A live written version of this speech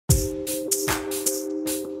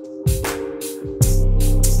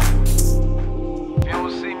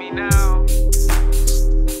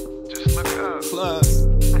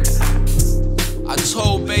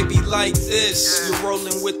like this. You're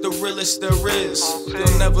rolling with the realest there is.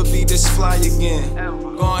 You'll never be this fly again.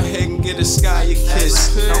 Go ahead and get a sky a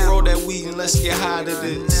kiss. Now roll that weed and let's get high to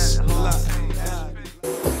this.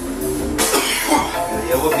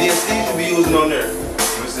 Yeah, what VSTs you be using on there?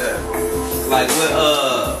 What's that? Like what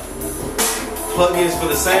plugins for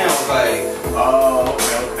the sound? Like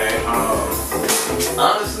okay.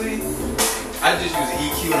 Honestly, I just use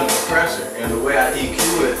EQ and a compressor, and the way I EQ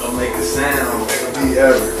it, I'll make the sound like a beat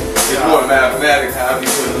ever. It's more mathematics how I be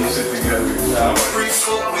putting this shit together. Free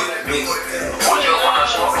foot with me. Do you wanna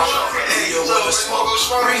smoke?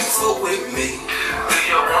 Free foot with me. Do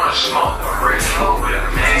you wanna smoke? Free foot with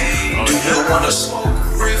me. Do you wanna smoke?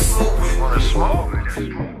 Free foot with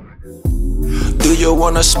me. Do you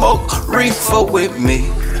wanna smoke? Reefer with me.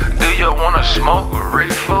 Do you wanna smoke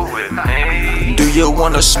reefer with me? Do you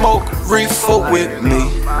wanna smoke? Reefer with me.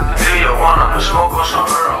 Do you wanna smoke on some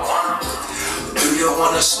marijuana? Do you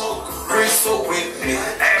wanna smoke? Reefer with me.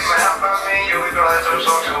 Hey man, how about me and you? We gonna have some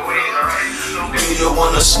songs and weed, alright? Do you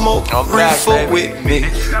wanna smoke? Reefer with me.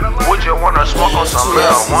 Would you wanna smoke on some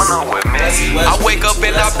marijuana with me? I wake up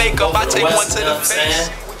and I make up. I take one to the face.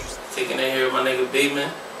 Taking in here with my nigga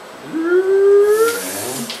B-Man.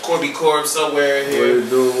 Corby Corb somewhere here.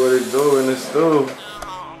 What it do in the stew?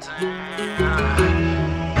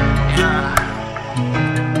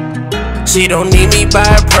 She don't need me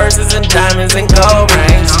buying purses and diamonds and gold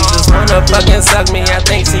rings. She just wanna fucking suck me, I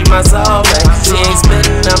think she my soulmate. She ain't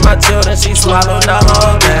spitting on my children, she swallowed the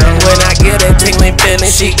whole thing. When I get a tingling feeling,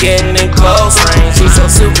 she getting in close range. She so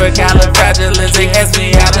supercalifragilistic, ask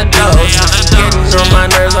me how to dose. She getting on my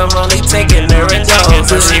nerves, I'm only taking her in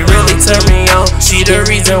doses. She really turned me on, she the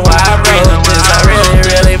reason why I wrote this. I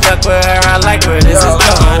really fuck with her, I like where this is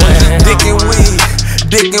going. Dick and weed.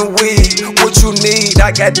 Dick and weed, what you need?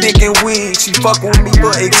 I got dick and weed. She fuck with me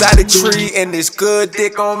for exotic tree, and it's good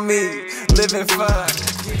dick on me. Living fine.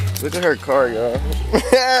 Look at her car, y'all.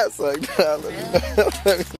 It's like,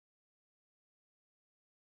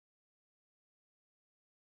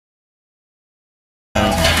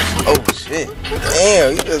 oh shit!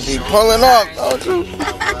 Damn, you just be pulling off, don't you?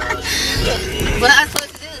 What am I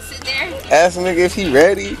supposed to do? Sit there? Ask a nigga if he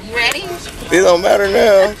ready. You ready? It don't matter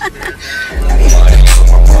now.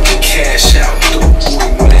 Cash out,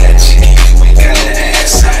 magic. You ain't got the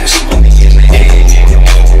ass out. It's money in the air.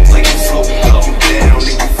 Like you floating up and down. And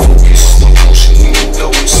you focus slow motion when you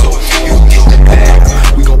throw it. So you can get the bag.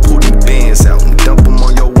 We gon' pull the bands out and dump them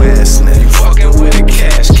on your ass now. You fucking with a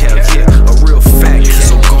cash cow, yeah. A real fat kid.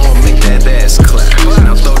 So go on, make that ass clap.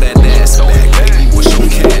 Now throw that ass back. Baby, what's your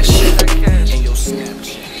cash and your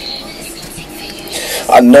Snapchat?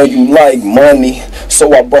 I know you like money,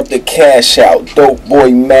 so I brought the cash out. Dope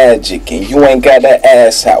boy magic, and you ain't got an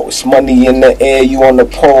ass out. It's money in the air, you on the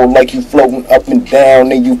pole like you floating up and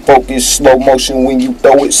down, and you focus slow motion when you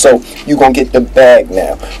throw it. So you gon' get the bag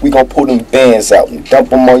now. We gon' pull them bands out and dump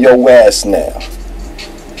them on your ass now.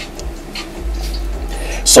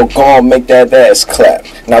 So go on, make that ass clap.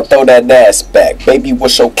 Now throw that ass back. Baby,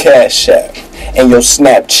 what's your cash app? And your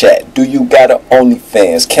Snapchat, do you got a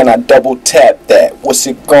OnlyFans? Can I double tap that? What's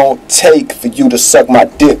it gon' take for you to suck my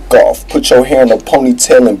dick off? Put your hair in a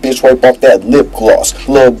ponytail and bitch wipe off that lip gloss.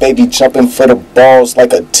 Little baby jumping for the balls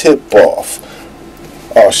like a tip off.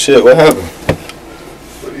 Oh shit, what happened?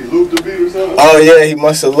 What, he looped the beat or something? Oh yeah, he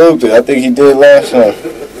must have looped it. I think he did last time. Looking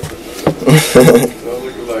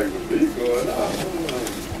like the beat going on.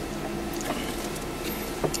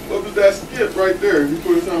 What was that skip right there? You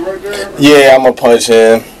put something right there? Yeah, I'ma punch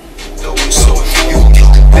in. So you gon' get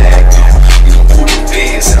the bag now. We gon' pull the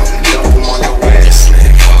bands out and dump them on your ass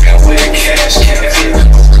now. Fuck out with a cash cow, yeah. A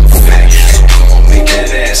real fat. So go on, make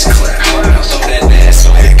that ass clap. Now throw that ass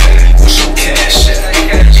back, baby. What's your cash at?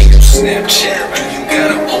 And your Snapchat, do you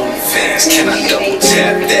got a OnlyFans? Can I double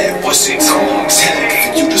tap that? What's it gon' take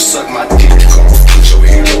for you to suck my dick off? Put your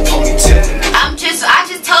hair in a ponytail. I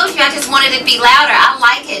just told you I just wanted it to be louder. I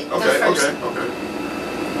like it. Okay.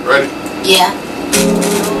 Ready? Yeah.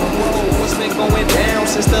 What's been going down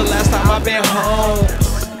since the last time I've been home?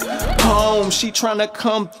 She tryna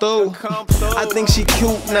come through. I think she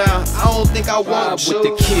cute now. I don't think I want with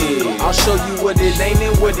the kid. I'll show you what it ain't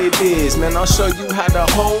and what it is, man. I'll show you how the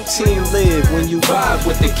home team live when you vibe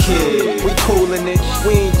with the kid. We coolin' it,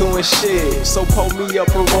 we ain't doing shit. So pull me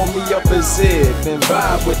up or roll me up a zip and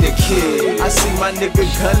vibe with the kid. I see my nigga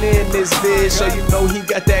gunna in this vid, so you know he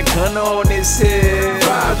got that gun on his head.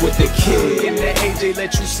 Vibe with the kid. And the AJ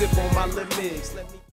let you sip on my little mix.